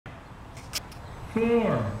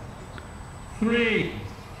4, 3,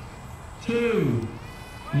 2,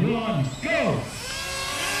 1, go!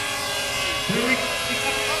 Here we go.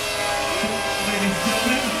 Ladies and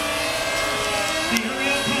gentlemen, the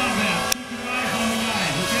aerial combat. Keep your eyes on the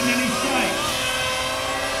line. Within any sight.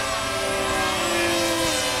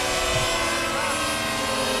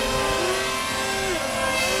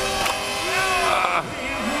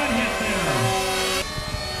 One hit there.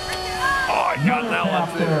 Oh, I got that one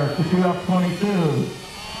too. There for 2F22's.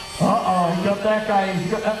 Uh-oh, he got that guy.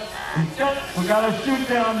 We got a shoot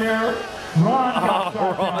down there. Ron got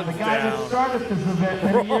shot down. The guy that started this event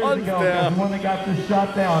many years ago was the one that got this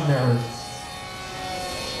shot down there.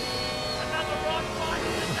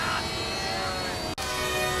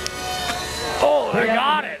 Oh, I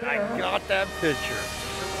got it. I got that picture.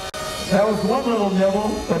 That was one little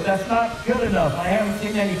nibble, but that's not good enough. I haven't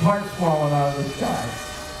seen any parts falling out of this guy.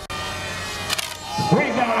 We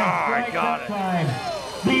got a strike that time.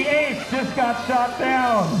 The ace just got shot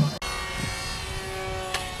down.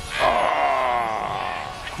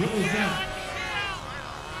 What was that?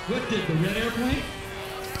 What did the red airplane?